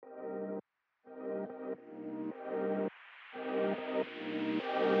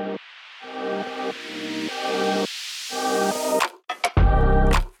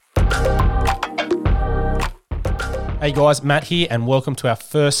Hey guys, Matt here and welcome to our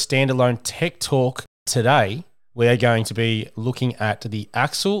first standalone tech talk. Today, we are going to be looking at the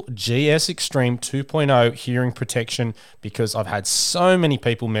Axil GS Extreme 2.0 hearing protection because I've had so many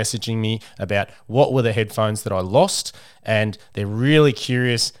people messaging me about what were the headphones that I lost, and they're really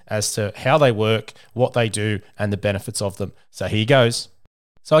curious as to how they work, what they do, and the benefits of them. So here goes.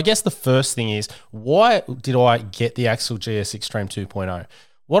 So I guess the first thing is, why did I get the Axil GS Extreme 2.0?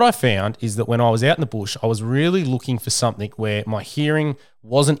 What I found is that when I was out in the bush, I was really looking for something where my hearing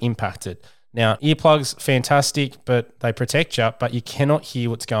wasn't impacted. Now, earplugs, fantastic, but they protect you, but you cannot hear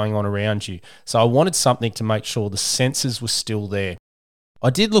what's going on around you. So I wanted something to make sure the sensors were still there. I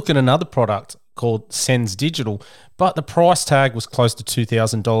did look at another product called Sense Digital, but the price tag was close to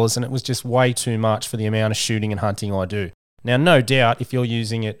 $2,000 and it was just way too much for the amount of shooting and hunting I do. Now, no doubt, if you're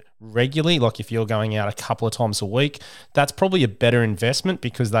using it regularly, like if you're going out a couple of times a week, that's probably a better investment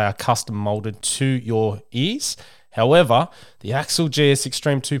because they are custom molded to your ears. However, the Axil GS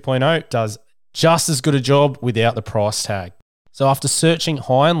Extreme 2.0 does just as good a job without the price tag. So after searching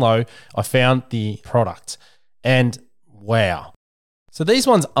high and low, I found the product and wow. So these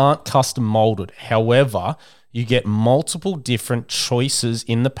ones aren't custom molded. However, you get multiple different choices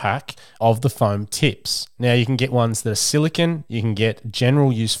in the pack of the foam tips. Now you can get ones that are silicone, you can get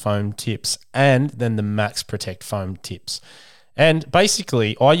general use foam tips, and then the Max Protect foam tips. And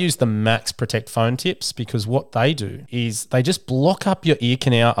basically, I use the Max Protect foam tips because what they do is they just block up your ear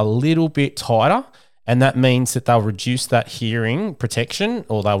canal a little bit tighter, and that means that they'll reduce that hearing protection,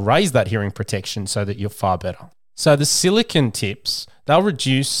 or they'll raise that hearing protection so that you're far better. So the silicone tips, they'll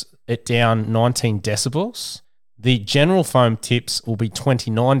reduce it down 19 decibels. The general foam tips will be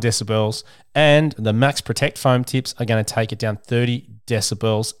 29 decibels, and the Max Protect foam tips are going to take it down 30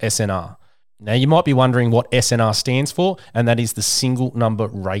 decibels SNR. Now, you might be wondering what SNR stands for, and that is the single number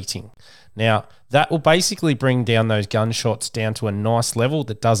rating. Now, that will basically bring down those gunshots down to a nice level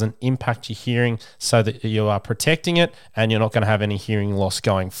that doesn't impact your hearing so that you are protecting it and you're not going to have any hearing loss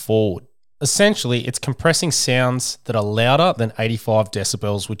going forward. Essentially, it's compressing sounds that are louder than 85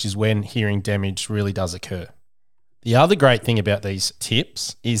 decibels, which is when hearing damage really does occur. The other great thing about these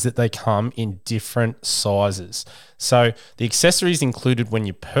tips is that they come in different sizes. So the accessories included when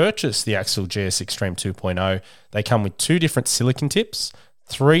you purchase the Axil GS Extreme 2.0, they come with 2 different silicone tips,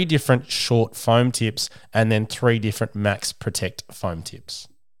 3 different short foam tips, and then 3 different Max Protect foam tips.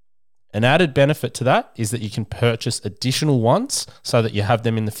 An added benefit to that is that you can purchase additional ones so that you have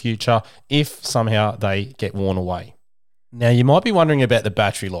them in the future if somehow they get worn away. Now, you might be wondering about the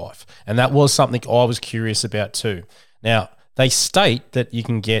battery life, and that was something I was curious about too. Now, they state that you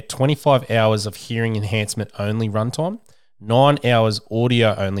can get 25 hours of hearing enhancement only runtime, 9 hours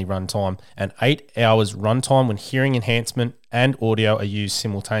audio only runtime, and 8 hours runtime when hearing enhancement and audio are used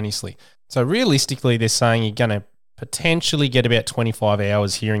simultaneously. So realistically, they're saying you're going to potentially get about 25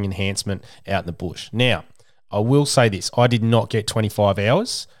 hours hearing enhancement out in the bush. Now, I will say this, I did not get 25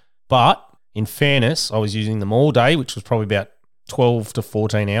 hours, but in fairness, I was using them all day, which was probably about 12 to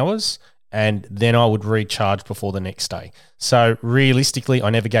 14 hours, and then I would recharge before the next day. So realistically, I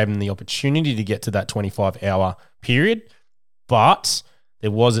never gave them the opportunity to get to that 25-hour period, but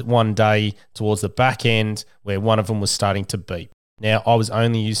there was one day towards the back end where one of them was starting to beep. Now, I was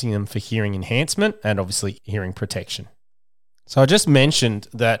only using them for hearing enhancement and obviously hearing protection. So I just mentioned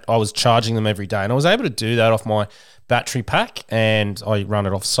that I was charging them every day, and I was able to do that off my battery pack, and I run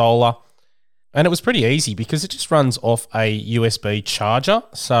it off solar. And it was pretty easy because it just runs off a USB charger.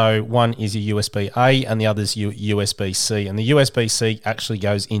 So one is a USB-A and the other is USB-C. And the USB-C actually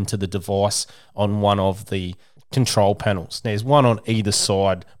goes into the device on one of the control panels. There's one on either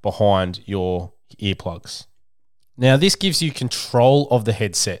side behind your earplugs. Now, this gives you control of the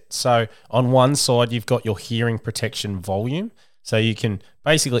headset. So on one side, you've got your hearing protection volume. So you can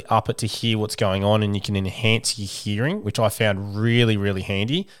basically up it to hear what's going on, and you can enhance your hearing, which I found really, really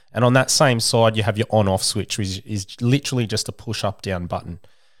handy. And on that same side, you have your on-off switch, which is literally just a push-up-down button.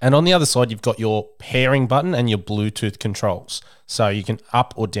 And on the other side, you've got your pairing button and your Bluetooth controls. So you can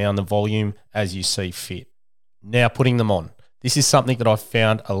up or down the volume as you see fit. Now, putting them on. This is something that I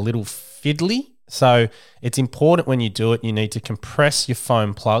found a little fiddly. So it's important when you do it, you need to compress your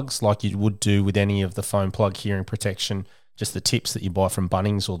foam plugs like you would do with any of the foam plug hearing protection, just the tips that you buy from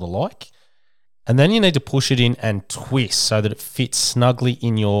Bunnings or the like. And then you need to push it in and twist so that it fits snugly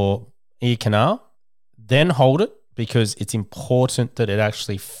in your ear canal. Then hold it because it's important that it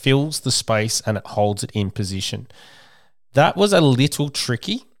actually fills the space and it holds it in position. That was a little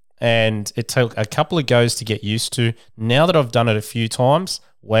tricky and it took a couple of goes to get used to. Now that I've done it a few times,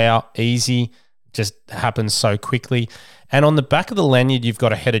 wow, easy, just happens so quickly. And on the back of the lanyard, you've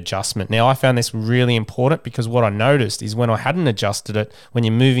got a head adjustment. Now, I found this really important because what I noticed is when I hadn't adjusted it, when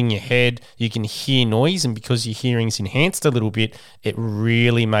you're moving your head, you can hear noise. And because your hearing's enhanced a little bit, it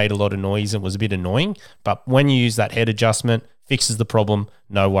really made a lot of noise and was a bit annoying. But when you use that head adjustment, fixes the problem,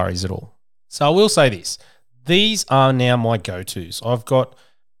 no worries at all. So I will say this. These are now my go-tos. I've got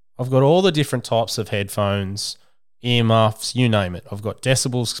all the different types of headphones, earmuffs, you name it. I've got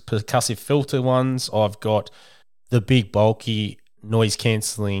decibels, percussive filter ones. I've got the big bulky noise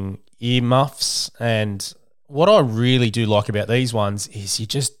cancelling earmuffs. And what I really do like about these ones is you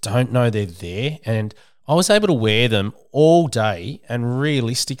just don't know they're there. And I was able to wear them all day and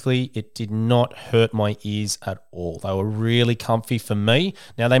realistically it did not hurt my ears at all. They were really comfy for me.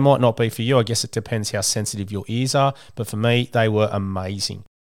 Now they might not be for you. I guess it depends how sensitive your ears are. But for me, they were amazing.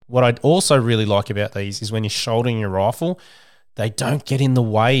 What I'd also really like about these is when you're shouldering your rifle, they don't get in the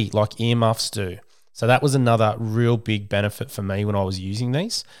way like earmuffs do. So that was another real big benefit for me when I was using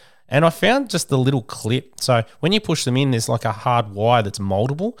these. And I found just the little clip. So when you push them in, there's like a hard wire that's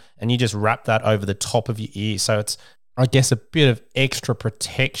moldable and you just wrap that over the top of your ear. So it's, I guess, a bit of extra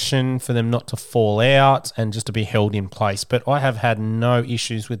protection for them not to fall out and just to be held in place. But I have had no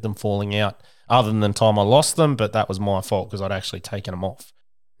issues with them falling out other than the time I lost them, but that was my fault because I'd actually taken them off.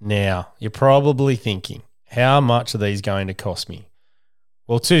 Now, you're probably thinking, how much are these going to cost me?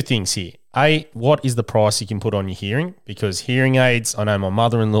 Well, two things here. A, what is the price you can put on your hearing? Because hearing aids, I know my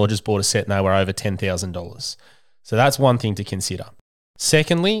mother-in-law just bought a set and they were over $10,000. So that's one thing to consider.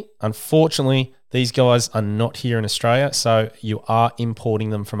 Secondly, unfortunately, these guys are not here in Australia, so you are importing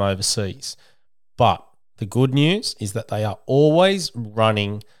them from overseas. But the good news is that they are always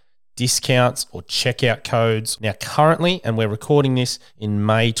running discounts or checkout codes. Now, currently, and we're recording this in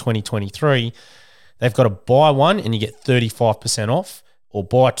May 2023, they've got to buy one and you get 35% off, or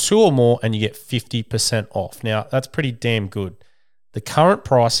buy two or more and you get 50% off. Now, that's pretty damn good. The current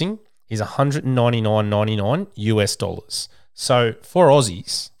pricing is $199.99 US dollars. So for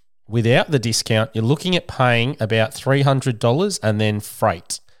Aussies, without the discount, you're looking at paying about $300 and then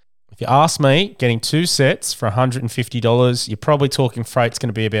freight. If you ask me, getting two sets for $150, you're probably talking freight's going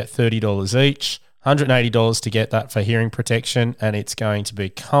to be about $30 each. $180 to get that for hearing protection, and it's going to be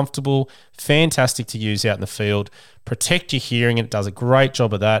comfortable, fantastic to use out in the field, protect your hearing, and it does a great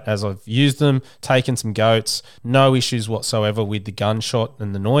job of that. As I've used them, taken some goats, no issues whatsoever with the gunshot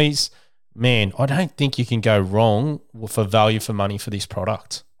and the noise. Man, I don't think you can go wrong for value for money for this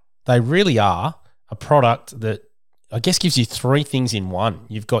product. They really are a product that I guess gives you three things in one.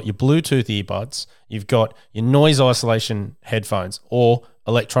 You've got your Bluetooth earbuds, you've got your noise isolation headphones or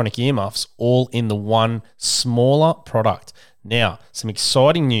electronic earmuffs, all in the one smaller product. Now, some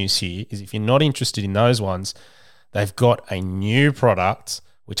exciting news here is if you're not interested in those ones, they've got a new product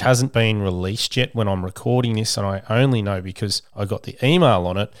which hasn't been released yet when I'm recording this, and I only know because I got the email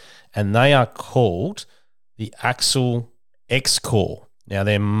on it, and they are called the Axil X Core. Now,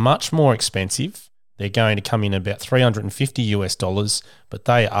 they're much more expensive. They're going to come in about $350 US dollars, but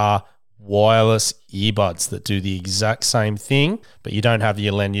they are wireless earbuds that do the exact same thing, but you don't have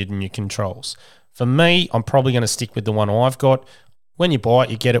your lanyard and your controls. For me, I'm probably going to stick with the one I've got. When you buy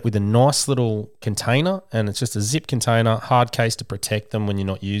it, you get it with a nice little container, and it's just a zip container, hard case to protect them when you're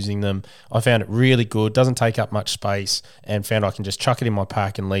not using them. I found it really good, doesn't take up much space, and found I can just chuck it in my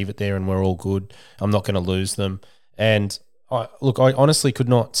pack and leave it there and we're all good. I'm not going to lose them. And I honestly could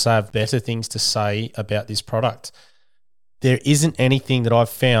not have better things to say about this product. There isn't anything that I've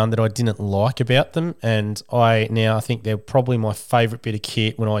found that I didn't like about them, and I think they're probably my favorite bit of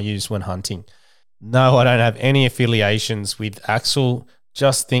kit when I use when hunting. No, I don't have any affiliations with Axil.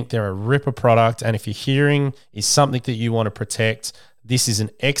 Just think they're a ripper product, and if your hearing is something that you want to protect, this is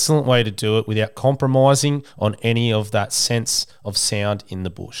an excellent way to do it without compromising on any of that sense of sound in the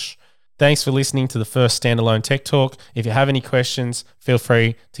bush. Thanks for listening to the first standalone Tech Talk. If you have any questions, feel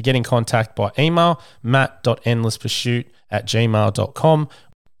free to get in contact by email, matt.endlesspursuit@gmail.com.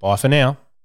 Bye for now.